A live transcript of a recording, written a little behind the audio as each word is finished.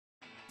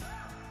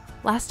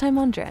Last time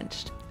on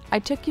Drenched, I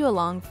took you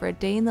along for a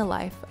day in the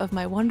life of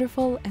my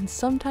wonderful and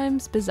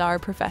sometimes bizarre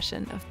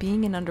profession of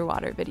being an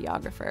underwater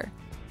videographer.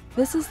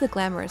 This is the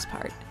glamorous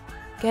part.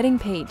 Getting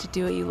paid to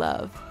do what you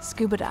love,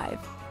 scuba dive,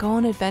 go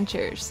on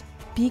adventures,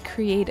 be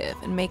creative,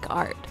 and make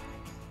art.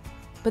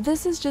 But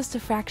this is just a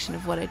fraction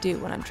of what I do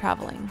when I'm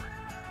traveling.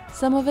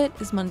 Some of it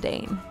is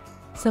mundane,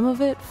 some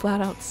of it flat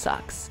out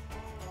sucks,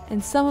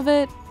 and some of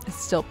it is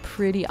still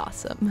pretty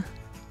awesome.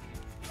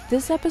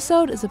 This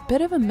episode is a bit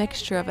of a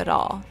mixture of it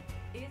all.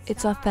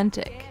 It's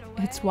authentic,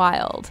 it's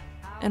wild,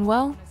 and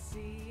well,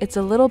 it's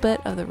a little bit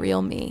of the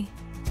real me.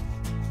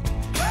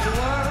 The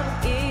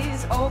world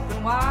is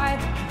open wide,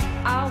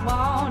 I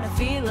wanna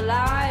feel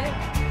alive,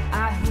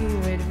 I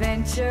hear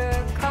adventure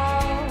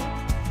call.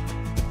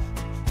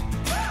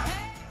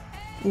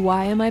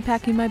 Why am I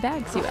packing my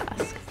bags, you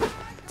ask?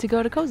 To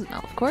go to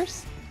Cozumel, of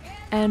course.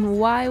 And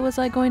why was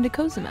I going to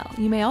Cozumel,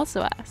 you may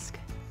also ask?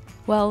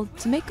 Well,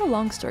 to make a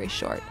long story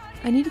short,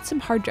 I needed some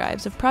hard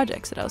drives of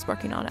projects that I was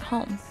working on at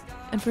home.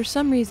 And for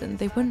some reason,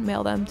 they wouldn't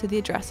mail them to the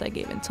address I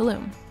gave in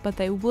Tulum, but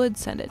they would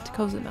send it to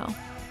Cozumel.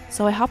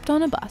 So I hopped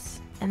on a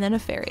bus, and then a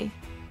ferry,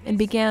 and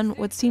began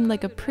what seemed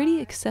like a pretty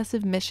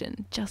excessive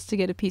mission just to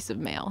get a piece of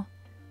mail.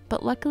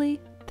 But luckily,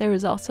 there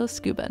was also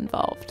scuba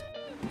involved.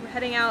 We're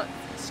heading out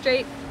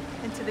straight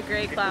into the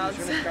gray clouds.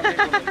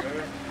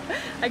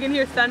 I can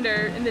hear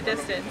thunder in the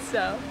distance,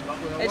 so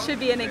it should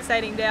be an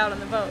exciting day out on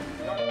the boat.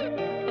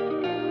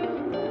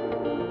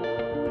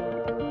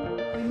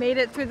 We made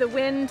it through the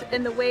wind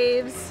and the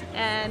waves,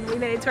 and we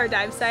made it to our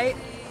dive site.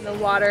 The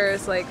water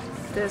is like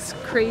this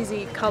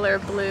crazy color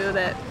blue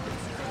that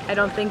I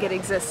don't think it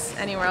exists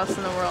anywhere else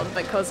in the world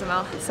but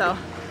Cozumel, so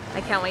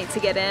I can't wait to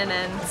get in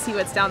and see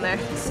what's down there.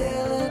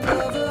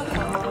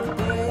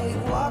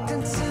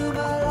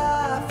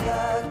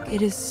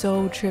 It is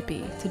so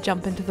trippy to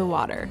jump into the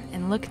water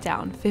and look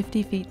down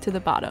 50 feet to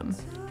the bottom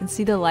and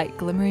see the light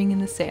glimmering in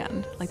the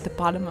sand like the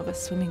bottom of a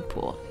swimming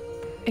pool.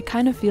 It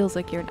kind of feels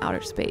like you're in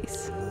outer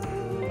space.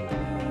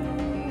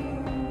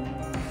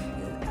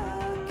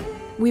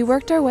 We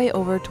worked our way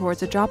over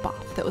towards a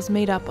drop-off that was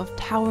made up of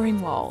towering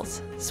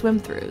walls,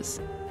 swim-throughs,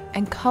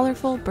 and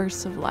colorful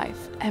bursts of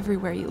life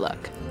everywhere you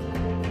look.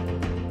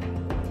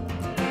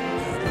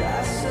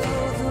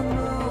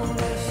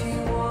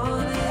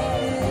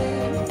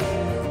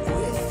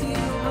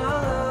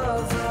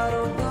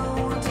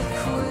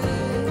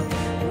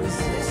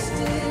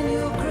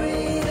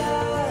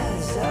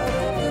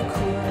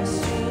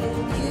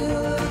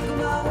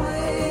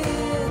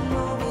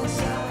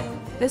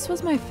 This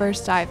was my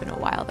first dive in a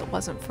while that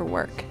wasn't for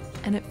work,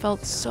 and it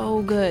felt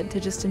so good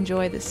to just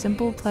enjoy the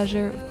simple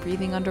pleasure of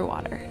breathing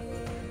underwater.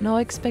 No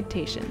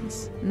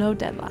expectations, no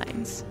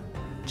deadlines,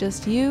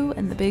 just you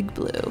and the big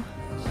blue.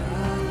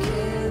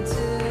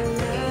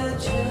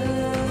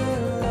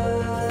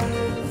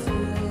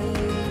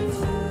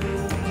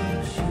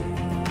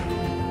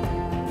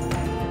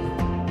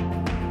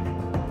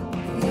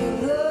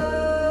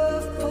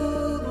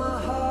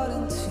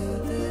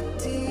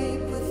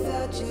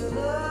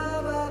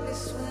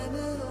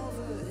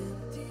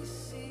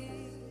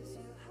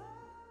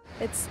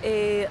 It's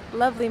a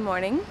lovely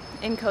morning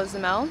in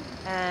Cozumel,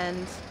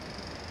 and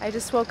I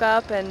just woke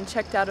up and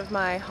checked out of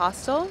my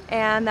hostel,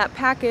 and that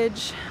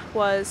package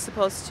was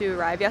supposed to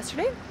arrive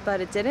yesterday, but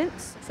it didn't.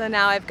 So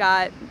now I've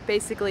got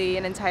basically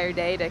an entire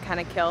day to kind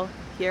of kill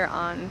here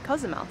on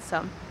Cozumel.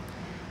 So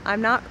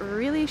I'm not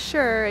really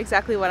sure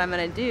exactly what I'm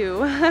gonna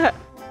do.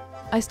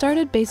 I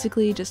started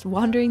basically just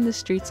wandering the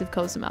streets of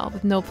Cozumel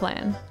with no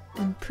plan,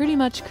 and pretty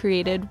much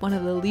created one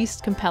of the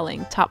least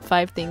compelling top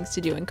 5 things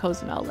to do in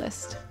Cozumel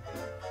list.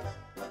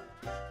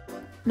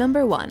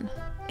 Number 1,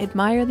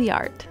 admire the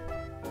art.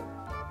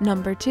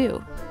 Number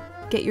 2,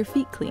 get your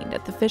feet cleaned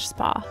at the fish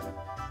spa.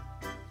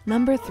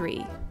 Number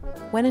 3,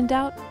 when in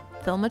doubt,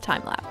 film a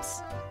time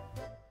lapse.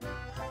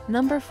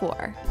 Number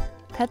 4,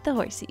 pet the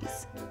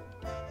horsies.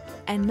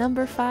 And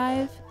number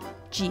 5,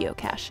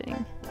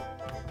 geocaching.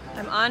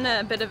 I'm on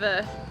a bit of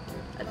a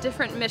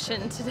different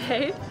mission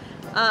today.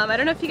 I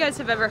don't know if you guys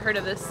have ever heard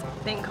of this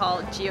thing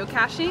called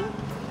geocaching.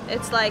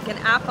 It's like an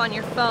app on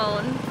your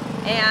phone,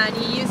 and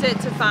you use it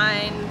to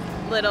find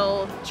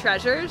little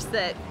treasures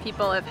that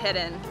people have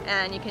hidden,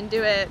 and you can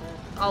do it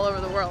all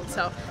over the world.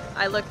 So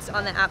I looked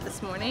on the app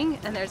this morning,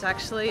 and there's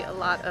actually a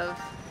lot of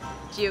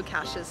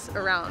geocaches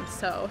around,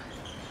 so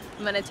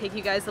I'm gonna take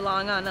you guys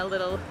along on a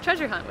little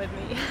treasure hunt with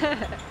me.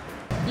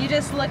 You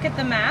just look at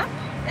the map,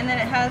 and then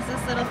it has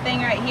this little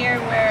thing right here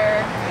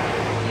where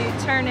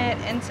you turn it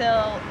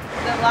until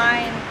the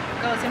line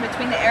goes in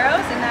between the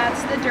arrows, and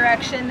that's the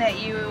direction that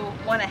you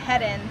want to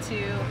head in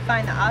to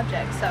find the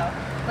object. So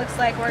looks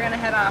like we're gonna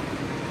head off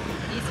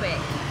this way.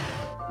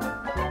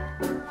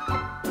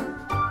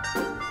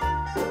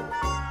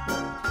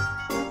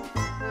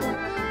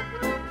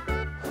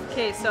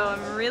 Okay, so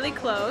I'm really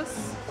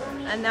close,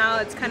 and now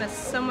it's kind of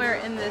somewhere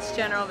in this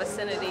general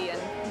vicinity, and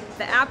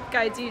the app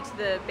guides you to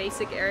the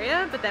basic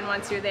area, but then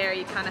once you're there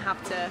you kind of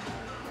have to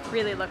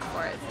really look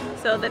for it.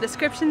 So the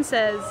description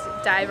says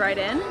dive right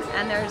in,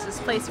 and there's this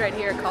place right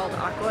here called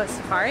Aqua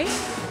Safari.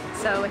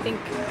 so I think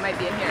it might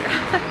be in here.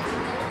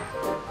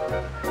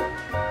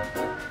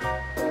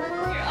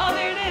 Oh,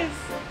 there it is!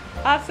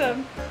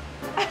 Awesome!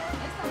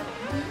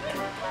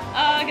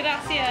 Oh,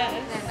 gracias!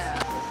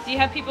 Do you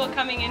have people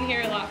coming in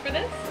here a lot for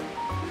this?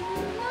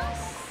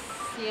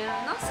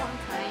 Yeah, not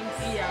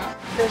sometimes. Yeah.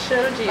 The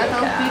show geocache. But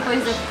how people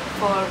is it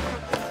for?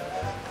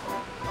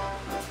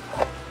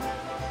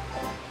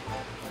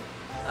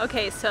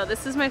 Okay, so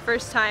this is my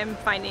first time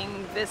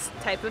finding this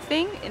type of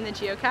thing in the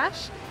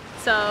geocache.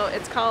 So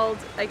it's called,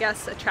 I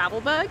guess, a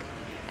travel bug.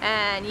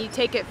 And you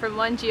take it from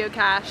one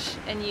geocache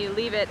and you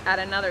leave it at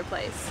another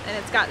place. And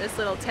it's got this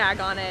little tag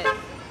on it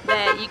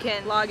that you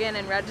can log in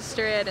and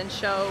register it and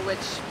show which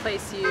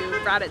place you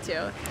brought it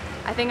to.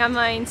 I think I'm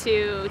going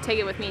to take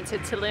it with me to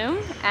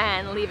Tulum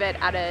and leave it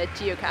at a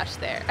geocache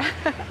there.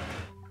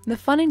 The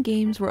fun and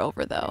games were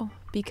over though,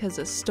 because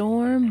a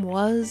storm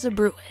was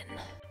a-brewin'.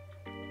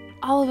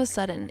 All of a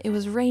sudden, it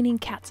was raining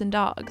cats and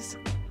dogs.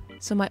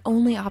 So my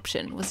only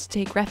option was to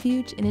take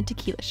refuge in a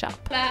tequila shop.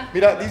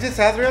 Mira, this is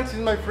Adrian, this is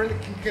my friend.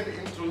 He can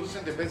introduce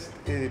the best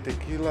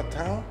tequila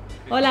town.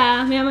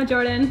 Hola, me llamo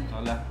Jordan.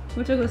 Hola.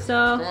 Mucho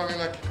gusto.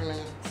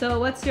 So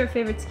what's your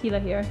favorite tequila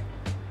here?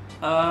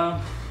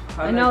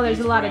 I know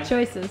there's a lot of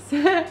choices.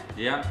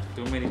 Yeah,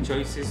 too many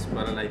choices,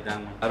 but I like that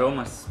one.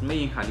 Aromas,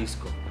 made in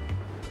Jalisco.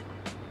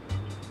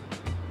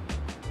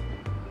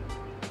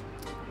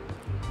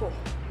 Cool.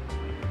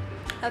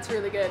 That's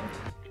really good.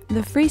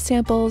 The free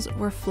samples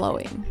were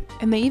flowing,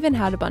 and they even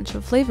had a bunch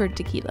of flavored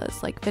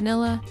tequilas like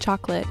vanilla,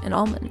 chocolate, and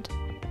almond.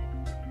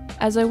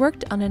 As I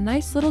worked on a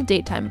nice little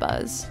daytime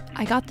buzz,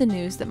 I got the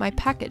news that my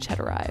package had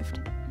arrived.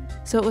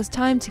 So it was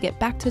time to get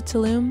back to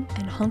Tulum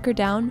and hunker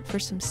down for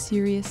some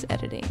serious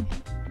editing.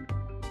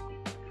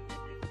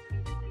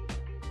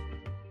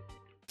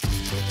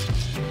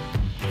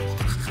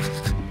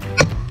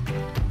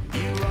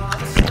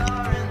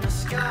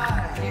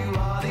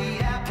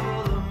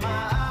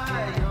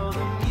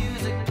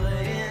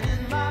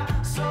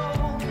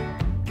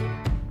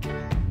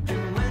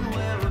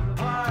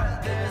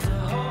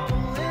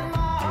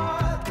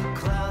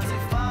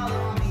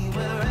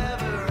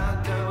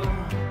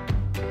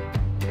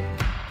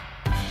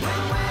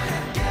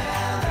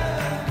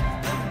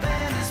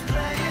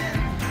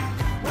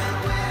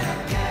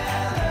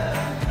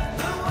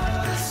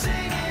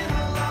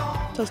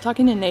 I was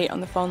talking to Nate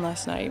on the phone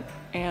last night,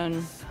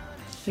 and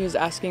he was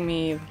asking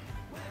me,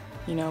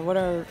 you know, what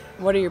are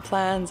your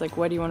plans? Like,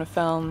 what do you want to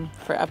film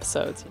for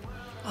episodes?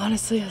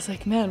 Honestly, I was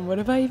like, man, what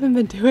have I even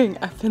been doing?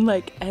 I've been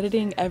like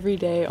editing every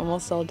day,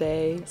 almost all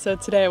day. So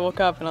today I woke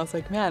up and I was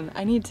like, man,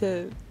 I need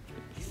to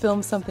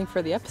film something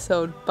for the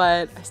episode,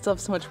 but I still have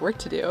so much work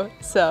to do.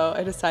 So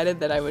I decided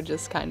that I would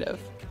just kind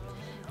of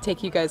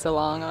take you guys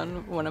along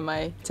on one of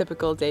my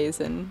typical days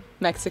in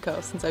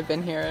Mexico since I've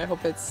been here. I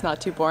hope it's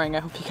not too boring. I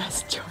hope you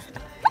guys enjoy it.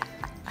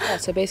 Yeah,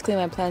 so basically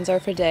my plans are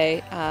for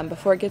today,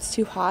 before it gets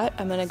too hot,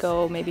 I'm gonna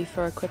go maybe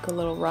for a quick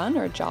little run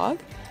or jog.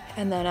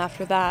 And then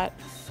after that,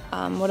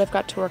 what I've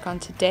got to work on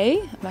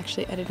today, I'm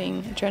actually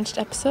editing a Drenched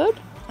episode.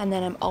 And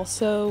then I'm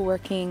also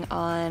working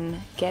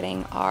on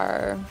getting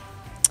our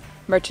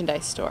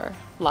merchandise store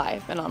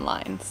live and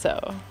online.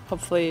 So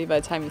hopefully by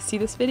the time you see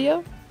this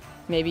video,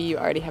 maybe you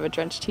already have a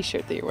Drenched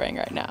t-shirt that you're wearing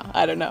right now.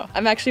 I don't know.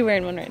 I'm actually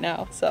wearing one right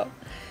now, so.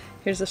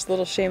 Here's this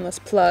little shameless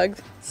plug.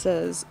 It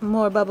says,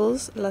 more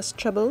bubbles, less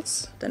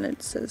troubles. Then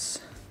it says,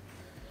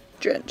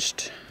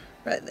 Drenched,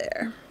 right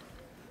there.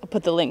 I'll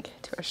put the link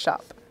to our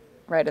shop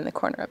right in the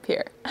corner up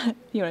here.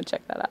 You wanna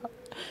check that out.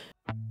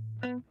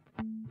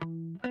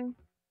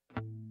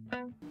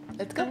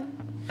 Let's go.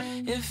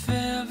 If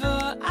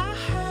ever I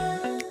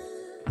had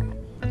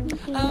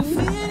a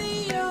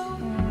video.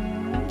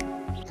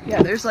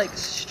 Yeah, there's like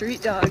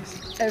street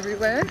dogs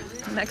everywhere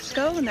in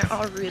Mexico, and they're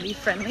all really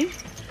friendly.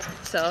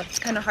 So it's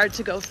kind of hard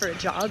to go for a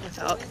jog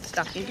without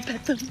stopping to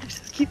pet them. They're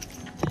so cute.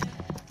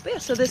 But yeah,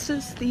 so this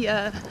is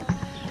the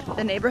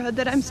neighborhood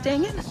that I'm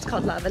staying in. It's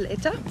called La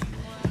Valeta.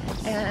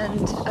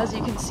 And as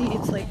you can see,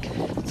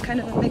 it's kind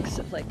of a mix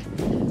of like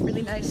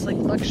really nice like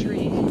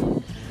luxury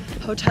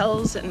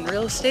hotels and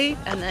real estate,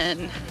 and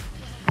then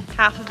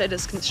half of it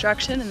is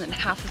construction and then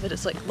half of it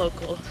is like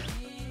local.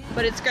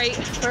 But it's great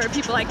for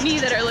people like me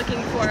that are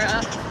looking for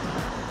a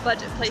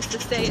budget place to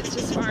stay. It's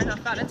just far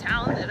enough out of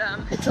town that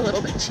it's a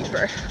little bit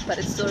cheaper, but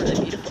it's still a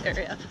really beautiful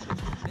area.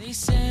 They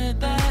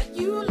said that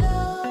you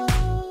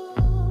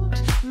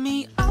loved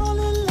me all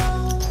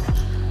along.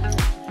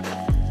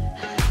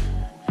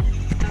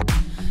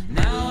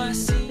 Now I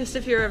see. Just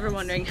if you're ever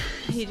wondering,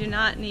 you do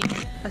not need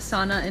a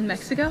sauna in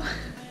Mexico.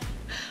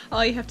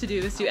 All you have to do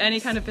is do any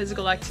kind of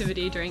physical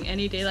activity during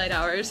any daylight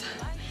hours,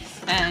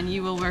 and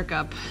you will work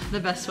up the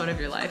best sweat of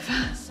your life.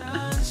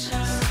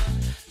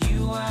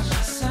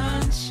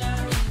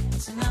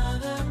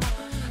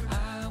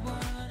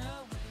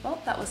 Well,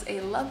 that was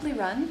a lovely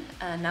run,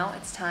 and now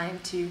it's time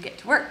to get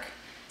to work.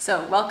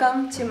 So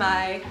welcome to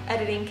my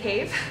editing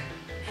cave.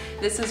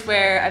 This is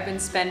where I've been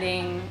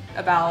spending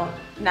about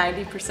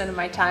 90% of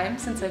my time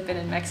since I've been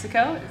in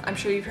Mexico. I'm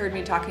sure you've heard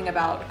me talking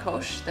about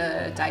Kosh,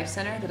 the dive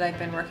center that I've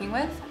been working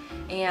with.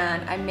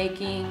 and I'm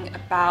making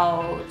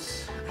about,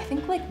 I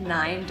think like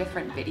 9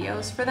 different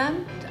videos for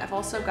them. I've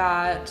also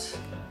got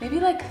maybe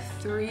like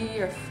 3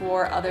 or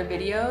 4 other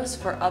videos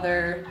for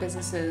other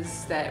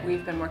businesses that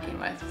we've been working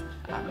with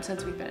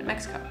since we've been in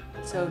Mexico.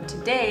 So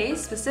today,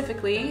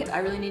 specifically, I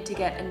really need to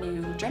get a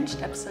new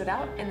Drenched episode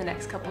out in the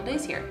next couple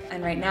days here.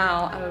 And right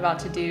now, I'm about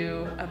to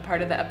do a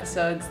part of the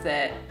episodes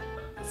that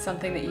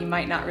something that you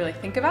might not really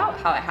think about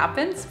how it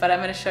happens, but I'm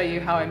gonna show you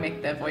how I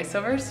make the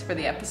voiceovers for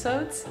the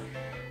episodes.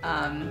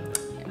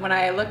 When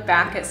I look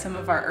back at some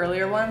of our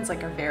earlier ones,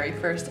 like our very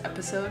first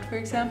episode, for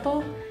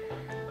example,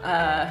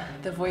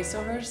 the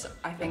voiceovers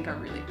I think are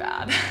really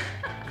bad.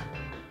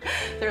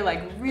 They're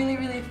like really,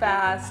 really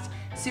fast,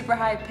 super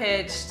high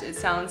pitched. It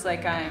sounds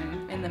like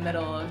I'm in the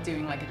middle of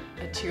doing like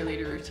a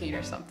cheerleader routine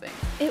or something.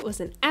 It was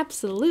an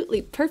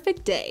absolutely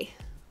perfect day.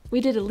 We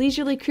did a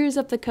leisurely cruise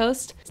up the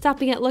coast,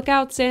 stopping at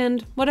lookouts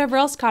and whatever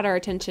else caught our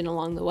attention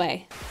along the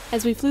way.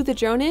 As we flew the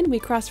drone in, we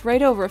crossed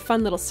right over a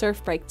fun little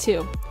surf break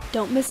too.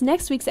 Don't miss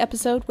next week's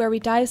episode where we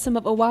dive some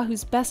of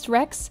Oahu's best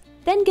wrecks,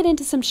 then get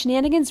into some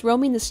shenanigans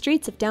roaming the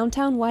streets of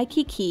downtown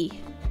Waikiki.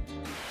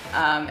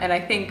 And I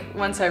think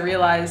once I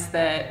realized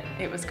that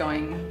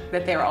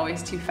that they were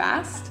always too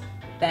fast,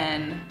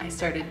 then I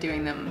started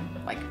doing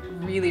them like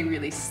really,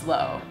 really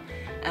slow.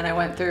 And I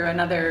went through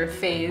another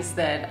phase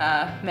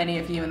that many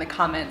of you in the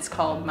comments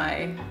called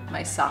my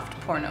soft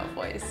porno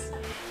voice.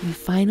 We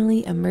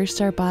finally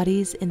immersed our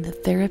bodies in the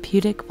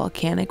therapeutic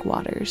volcanic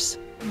waters.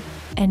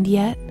 And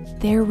yet,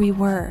 there we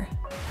were.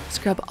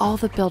 Scrub all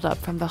the buildup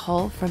from the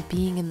hull from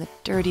being in the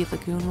dirty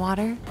lagoon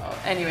water. Well,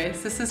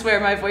 anyways, this is where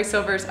my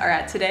voiceovers are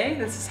at today.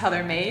 This is how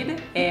they're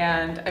made.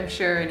 And I'm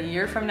sure in a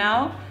year from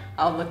now,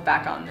 I'll look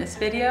back on this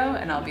video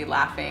and I'll be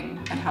laughing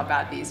at how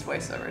bad these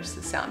voiceovers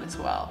sound as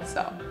well.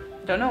 So,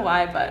 I don't know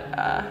why, but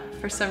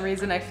for some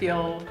reason I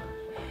feel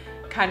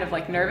kind of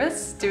like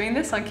nervous doing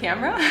this on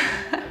camera.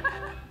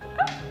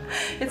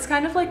 It's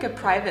kind of like a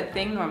private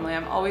thing normally.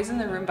 I'm always in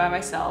the room by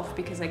myself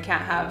because I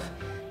can't have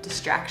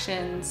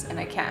distractions and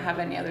I can't have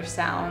any other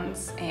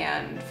sounds,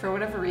 and for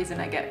whatever reason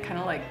I get kind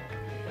of like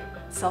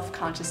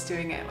self-conscious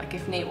doing it. Like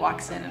if Nate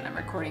walks in and I'm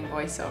recording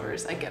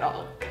voiceovers, I get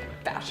all kind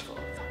of bashful.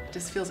 It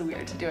just feels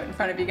weird to do it in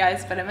front of you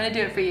guys, but I'm gonna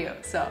do it for you,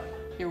 so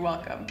you're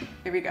welcome.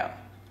 Here we go.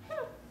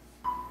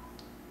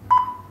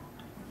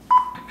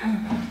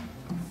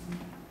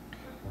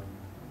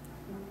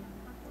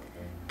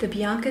 The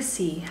Bianca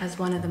Sea has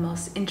one of the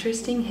most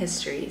interesting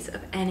histories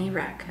of any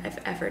wreck I've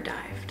ever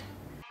dived.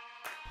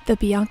 The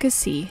Bianca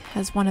Sea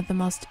has one of the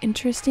most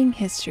interesting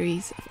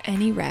histories of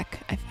any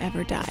wreck I've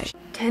ever dived.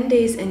 10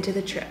 days into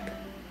the trip.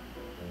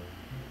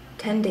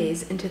 10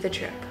 days into the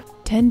trip.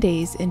 10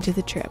 days into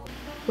the trip.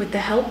 With the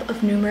help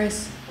of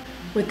numerous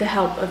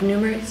small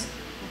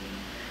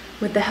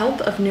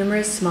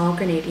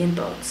Grenadian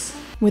boats.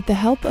 With the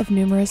help of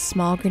numerous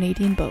small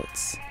Grenadian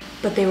boats.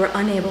 But they were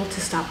unable to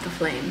stop the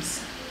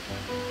flames.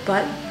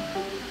 But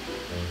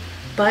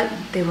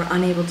they were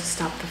unable to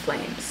stop the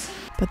flames.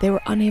 But they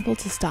were unable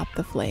to stop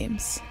the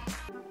flames.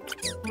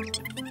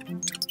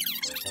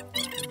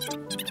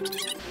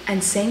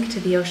 And sank to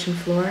the ocean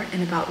floor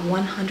in about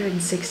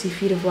 160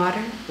 feet of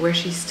water, where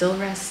she still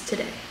rests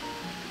today.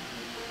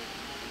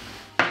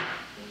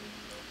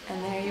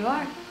 And there you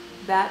are.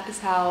 That is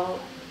how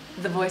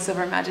the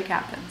voiceover magic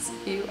happens.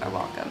 You are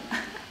welcome.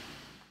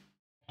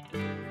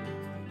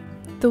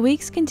 The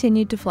weeks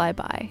continued to fly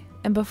by,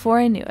 and before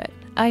I knew it,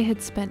 I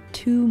had spent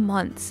 2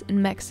 months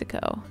in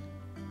Mexico.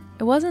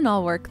 It wasn't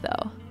all work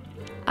though.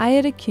 I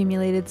had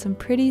accumulated some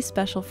pretty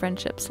special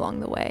friendships along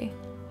the way,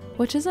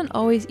 which isn't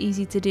always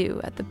easy to do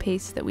at the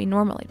pace that we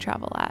normally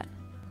travel at.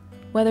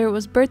 Whether it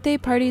was birthday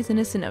parties in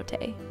a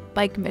cenote,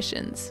 bike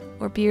missions,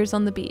 or beers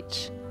on the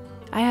beach,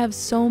 I have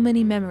so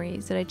many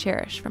memories that I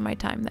cherish from my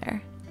time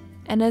there.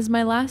 And as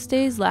my last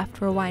days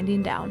left were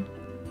winding down,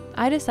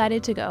 I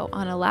decided to go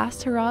on a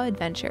last hurrah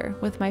adventure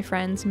with my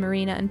friends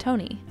Marina and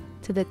Tony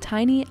to the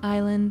tiny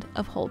island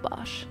of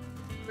Holbox.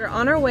 We're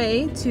on our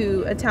way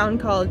to a town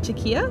called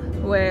Chiquilla,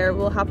 where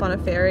we'll hop on a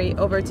ferry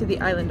over to the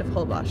island of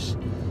Holbox.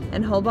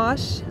 And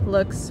Holbox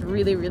looks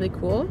really, really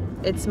cool.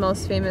 It's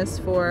most famous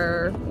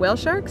for whale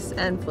sharks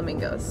and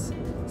flamingos.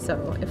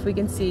 So if we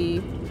can see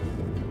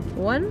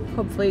one,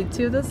 hopefully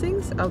 2 of those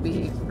things, I'll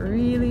be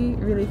really,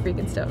 really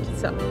freaking stoked.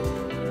 So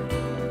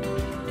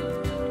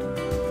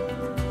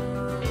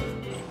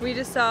we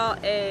just saw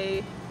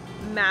a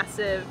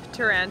massive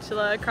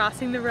tarantula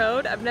crossing the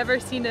road. I've never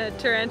seen a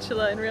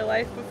tarantula in real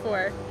life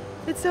before.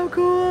 It's so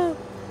cool.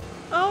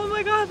 Oh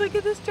my god, look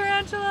at this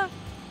tarantula.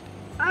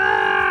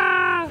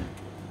 Ah!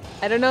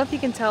 I don't know if you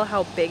can tell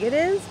how big it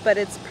is, but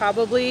it's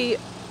probably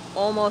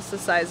almost the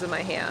size of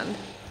my hand.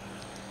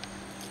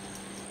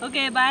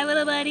 Okay, bye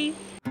little buddy.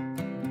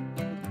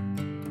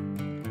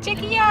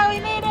 Chiquilla, we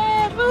made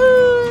it!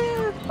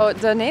 Woo! Oh,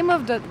 the name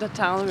of the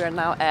town we are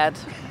now at,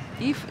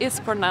 if it's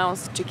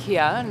pronounced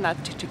Chiquilla, not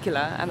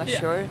Chiquilla, I'm not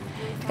sure. It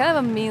kind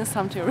of means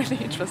something really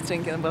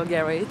interesting in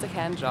Bulgaria. It's a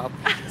hand job.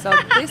 So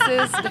this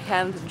is the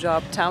hand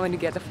job town when you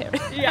get a ferry.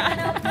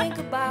 Yeah. Think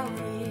about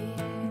it,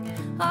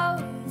 all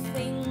the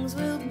things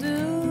we'll do.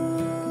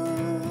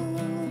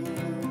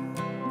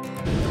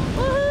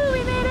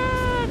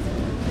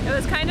 It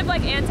was kind of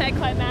like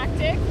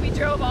anticlimactic. We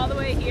drove all the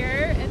way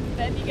here and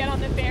then you get on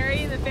the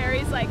ferry. The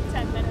ferry's like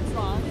 10 minutes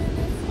long.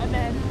 And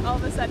then all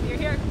of a sudden you're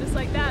here, just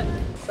like that.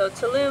 So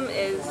Tulum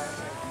is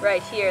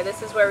right here.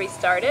 This is where we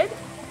started.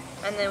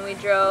 And then we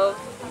drove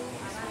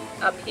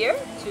up here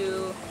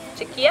to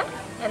Chiquilla.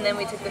 And then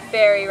we took the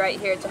ferry right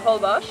here to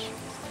Holbox.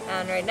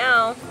 And right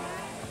now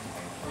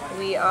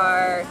we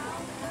are,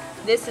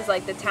 this is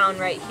like the town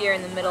right here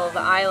in the middle of the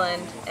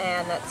island.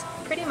 And that's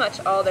pretty much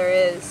all there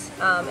is,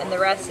 and the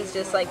rest is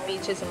just like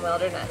beaches and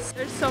wilderness.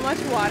 There's so much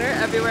water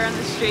everywhere on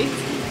the streets,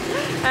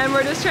 and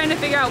we're just trying to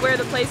figure out where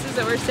the places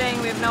that we're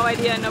staying. We have no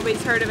idea,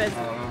 nobody's heard of it.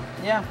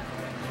 Yeah.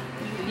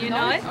 You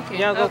know it? Okay.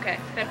 Yeah, go. Okay,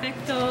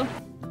 perfecto.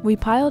 We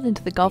piled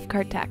into the golf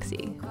cart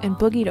taxi and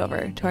boogied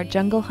over to our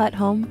jungle hut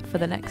home for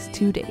the next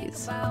 2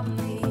 days.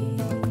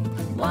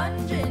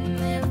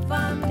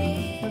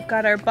 We've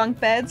got our bunk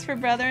beds for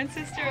brother and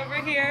sister over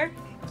here.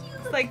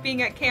 It's like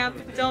being at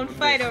camp. Don't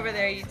fight over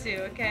there, you two,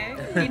 okay?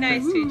 Be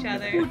nice to each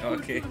other.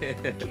 Okay.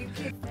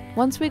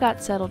 Once we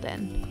got settled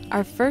in,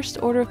 our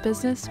first order of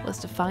business was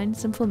to find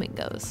some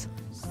flamingos.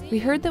 We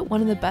heard that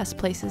one of the best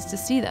places to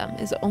see them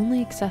is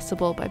only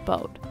accessible by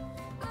boat.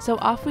 So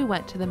off we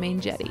went to the main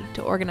jetty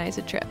to organize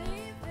a trip.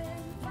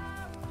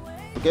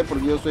 ¿Por qué?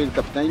 Porque yo soy el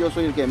capitán, yo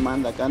soy el que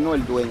manda acá, no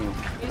el dueño.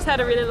 We just had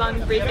a really long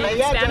briefing in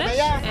Spanish,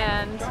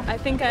 and I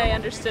think I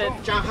understood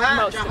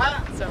most of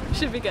it, so it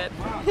should be good.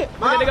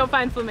 We're gonna go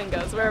find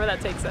flamingos, wherever that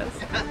takes us.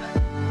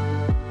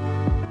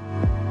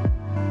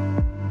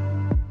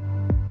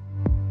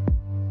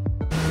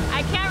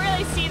 I can't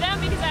really see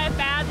them because I have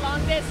bad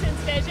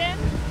long-distance vision,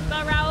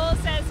 but Raul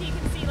says he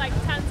can see like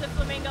tons of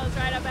flamingos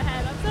right up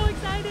ahead. I'm so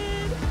excited!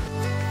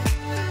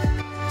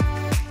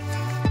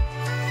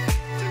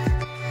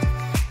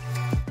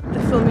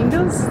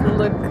 Flamingos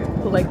look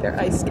like they're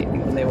ice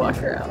skating when they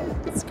walk around.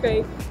 It's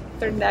great.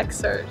 Their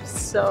necks are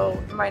so,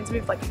 reminds me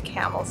of like a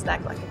camel's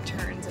neck, like it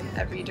turns in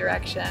every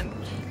direction.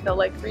 They'll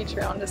like reach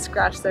around to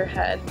scratch their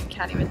head and you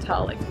can't even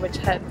tell like which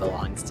head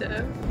belongs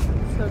to.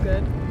 So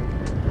good.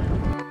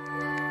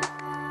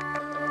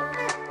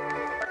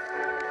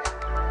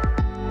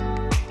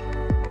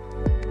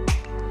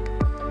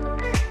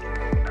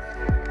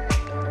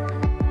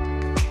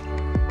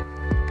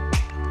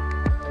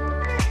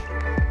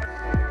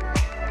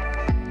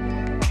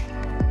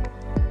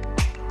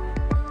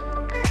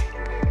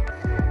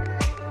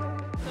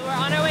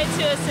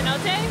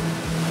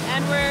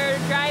 And we're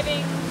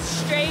driving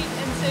straight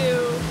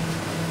into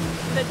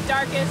the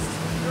darkest,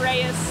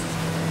 grayest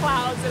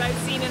clouds that I've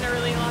seen in a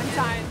really long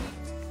time.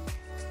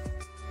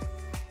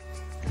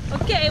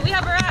 Okay, we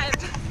have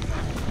arrived.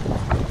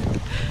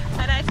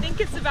 And I think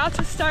it's about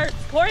to start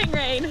pouring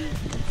rain.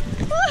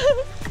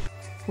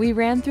 We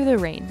ran through the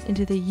rain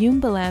into the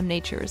Yumbalam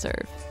Nature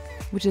Reserve,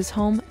 which is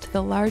home to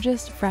the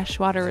largest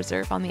freshwater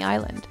reserve on the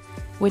island,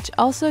 which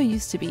also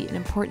used to be an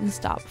important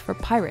stop for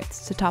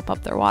pirates to top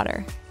up their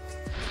water.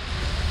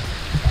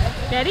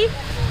 Ready?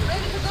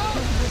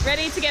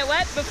 Ready to get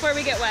wet before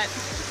we get wet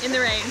in the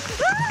rain.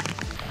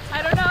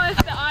 I don't know if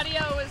the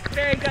audio was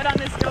very good on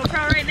this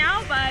GoPro right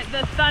now, but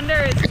the thunder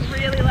is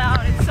really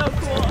loud. It's so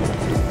cool.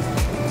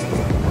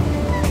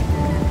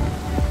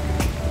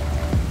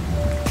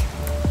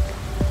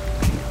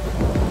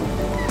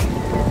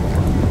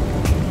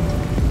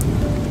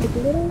 It's a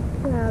little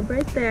crab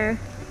right there.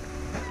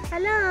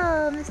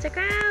 Hello, Mr.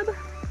 Crab.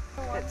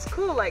 It's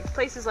cool, like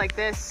places like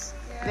this,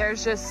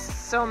 there's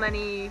just so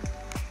many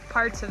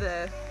parts of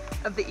the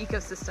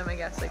ecosystem, I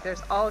guess. Like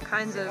there's all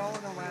kinds of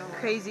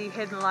crazy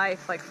hidden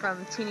life, like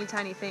from teeny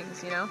tiny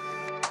things, you know?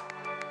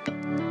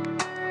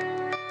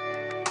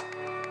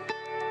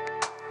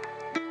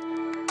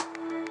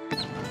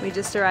 We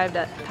just arrived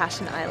at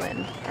Passion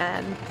Island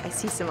and I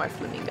see some more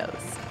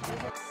flamingos.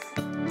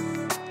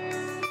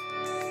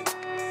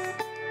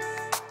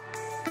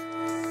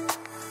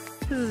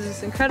 This is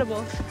just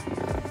incredible.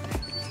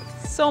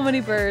 So many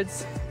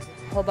birds.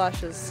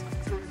 Holbox is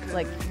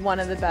like one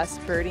of the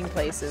best birding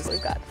places.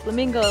 We've got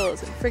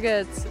flamingos and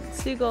frigates and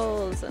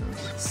seagulls and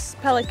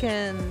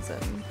pelicans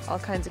and all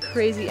kinds of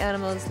crazy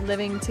animals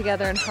living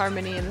together in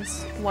harmony in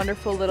this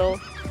wonderful little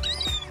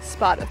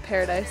spot of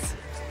paradise.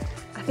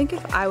 I think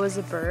if I was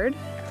a bird,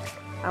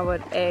 I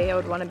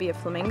would want to be a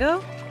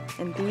flamingo,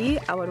 and B,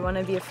 I would want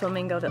to be a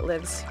flamingo that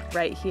lives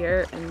right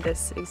here in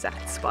this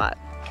exact spot.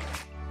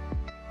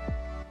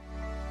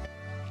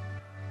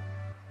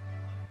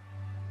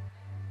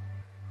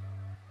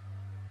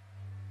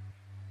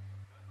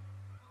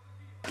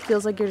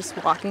 Feels like you're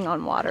just walking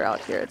on water out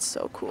here. It's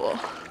so cool.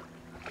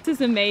 This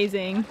is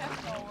amazing.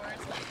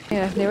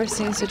 Yeah, I've never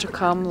seen such a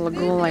calm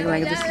lagoon like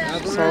this.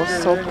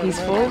 So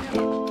peaceful.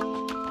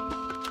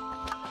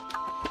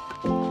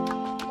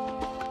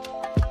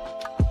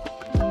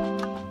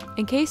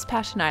 In case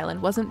Passion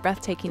Island wasn't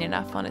breathtaking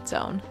enough on its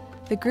own,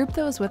 the group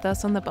that was with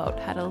us on the boat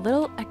had a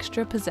little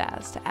extra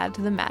pizzazz to add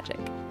to the magic,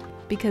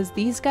 because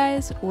these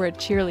guys were a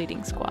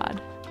cheerleading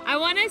squad. I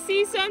want to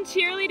see some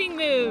cheerleading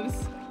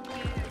moves.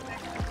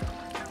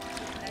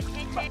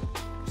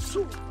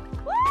 Woo!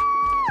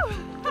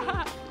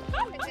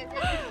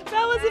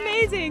 That was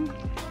amazing.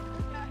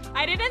 I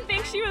I didn't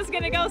think she was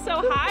gonna go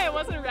so high. I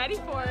wasn't ready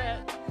for it.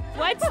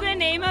 What's the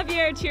name of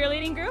your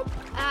cheerleading group?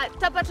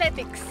 Top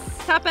Athletics.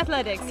 Top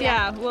Athletics,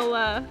 yeah. We'll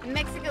In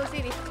Mexico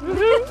City.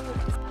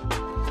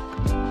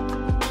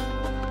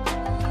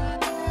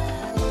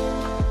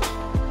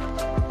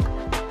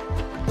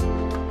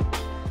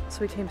 So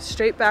we came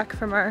straight back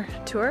from our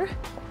tour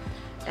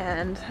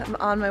and I'm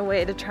on my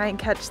way to try and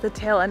catch the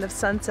tail end of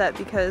sunset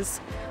because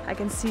I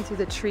can see through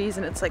the trees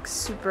and it's like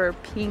super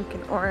pink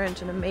and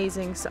orange and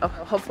amazing. So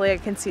hopefully I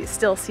can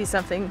still see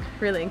something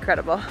really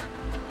incredible.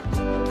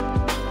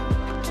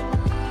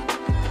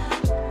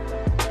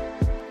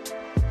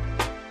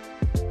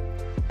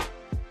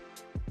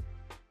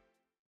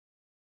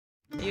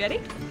 You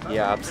ready?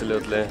 Yeah,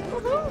 absolutely.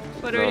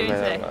 What are we doing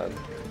today?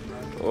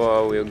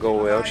 Well, we'll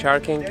go whale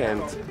sharking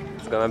and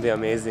it's gonna be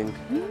amazing.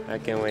 I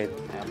can't wait.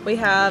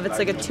 It's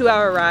like a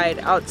 2-hour ride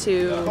out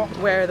to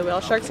where the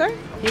whale sharks are.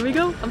 Here we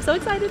go, I'm so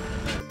excited.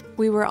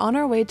 We were on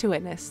our way to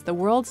witness the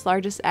world's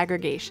largest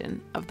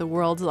aggregation of the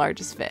world's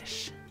largest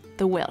fish,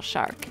 the whale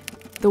shark.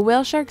 The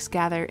whale sharks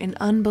gather in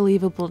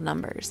unbelievable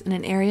numbers in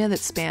an area that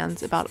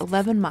spans about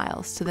 11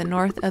 miles to the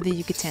north of the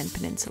Yucatan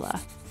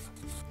Peninsula.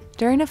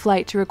 During a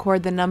flight to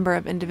record the number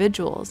of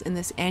individuals in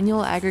this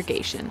annual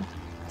aggregation,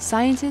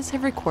 scientists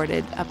have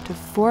recorded up to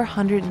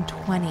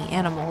 420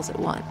 animals at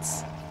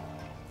once.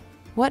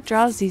 What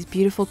draws these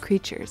beautiful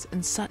creatures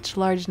in such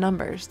large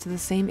numbers to the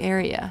same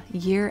area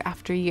year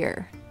after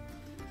year?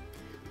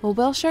 Well,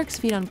 whale sharks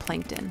feed on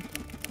plankton,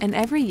 and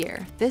every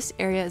year this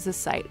area is the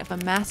site of a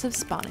massive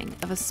spawning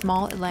of a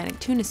small Atlantic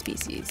tuna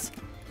species.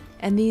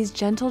 And these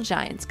gentle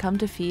giants come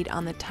to feed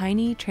on the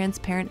tiny,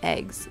 transparent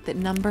eggs that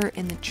number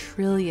in the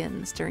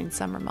trillions during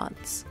summer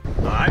months.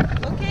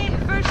 Okay,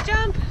 first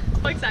jump.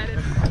 So excited.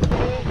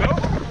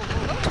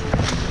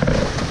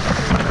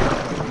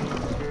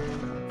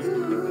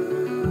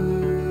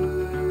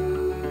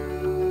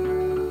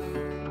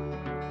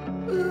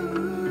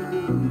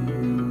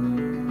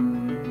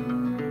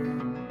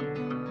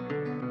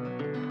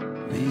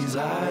 These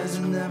eyes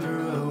are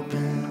never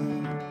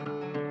open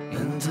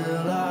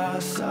until I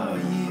saw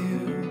you.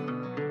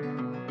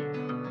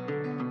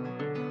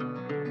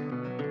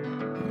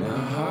 My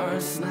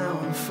heart's now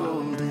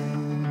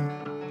unfolding,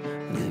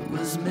 it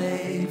was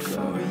made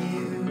for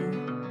you.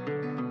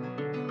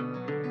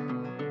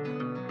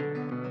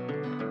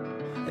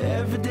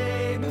 Every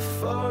day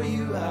before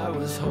you I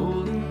was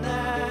holding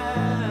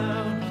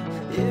out.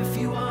 If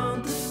you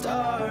want the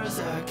stars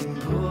I can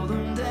pull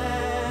them down.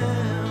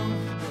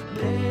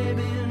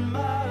 Baby, in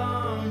my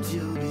arms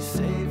you'll be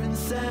safe and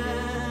sound.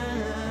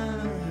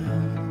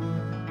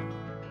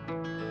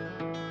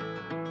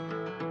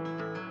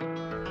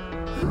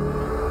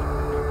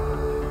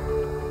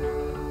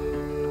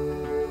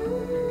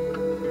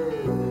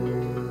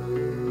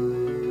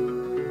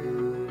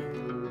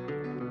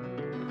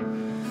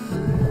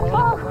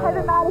 Oh, I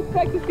did not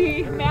expect to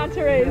see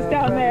manta rays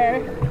down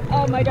there.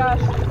 Oh my gosh,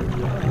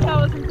 that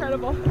was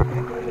incredible.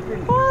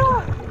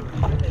 Oh.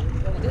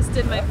 I just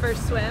did my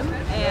first swim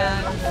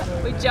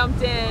and we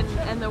jumped in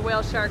and the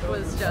whale shark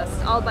was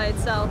just all by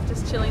itself,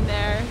 just chilling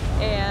there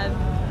and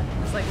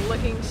was like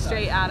looking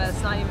straight at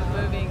us, not even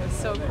moving. It was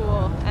so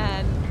cool.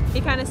 And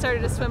he kind of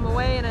started to swim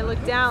away and I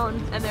looked down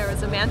and there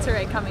was a manta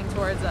ray coming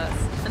towards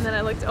us. And then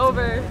I looked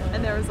over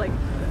and there was like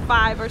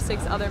 5 or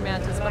 6 other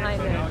mantas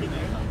behind him.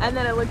 And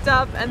then I looked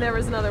up and there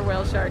was another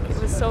whale shark.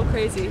 It was so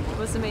crazy. It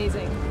was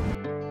amazing.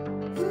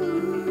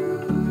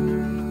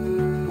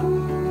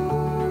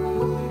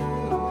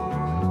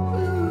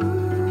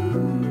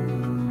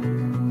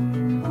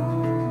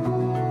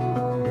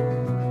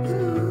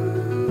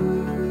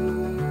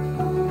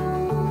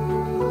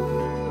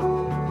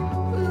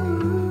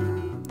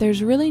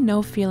 There's really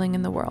no feeling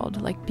in the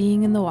world like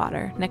being in the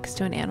water next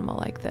to an animal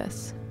like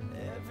this.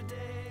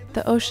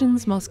 The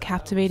ocean's most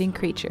captivating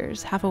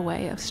creatures have a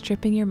way of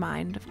stripping your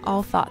mind of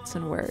all thoughts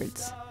and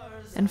words,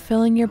 and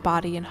filling your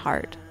body and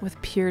heart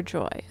with pure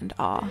joy and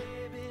awe.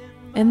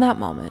 In that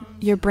moment,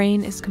 your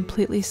brain is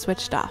completely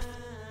switched off,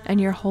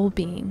 and your whole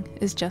being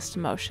is just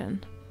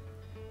emotion.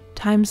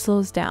 Time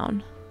slows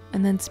down,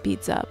 and then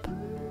speeds up.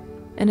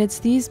 And it's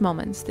these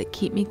moments that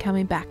keep me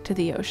coming back to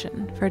the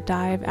ocean for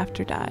dive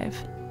after dive.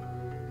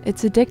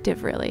 It's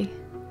addictive, really.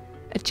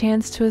 A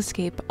chance to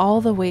escape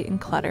all the weight and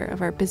clutter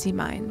of our busy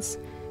minds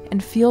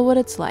and feel what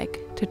it's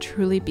like to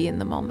truly be in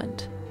the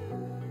moment.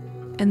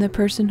 And the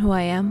person who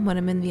I am when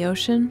I'm in the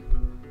ocean,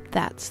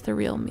 that's the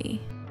real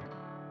me.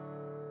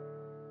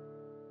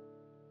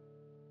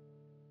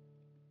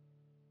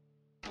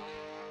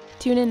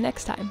 Tune in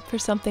next time for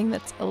something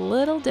that's a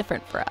little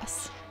different for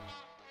us.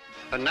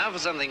 And now for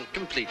something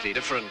completely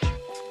different.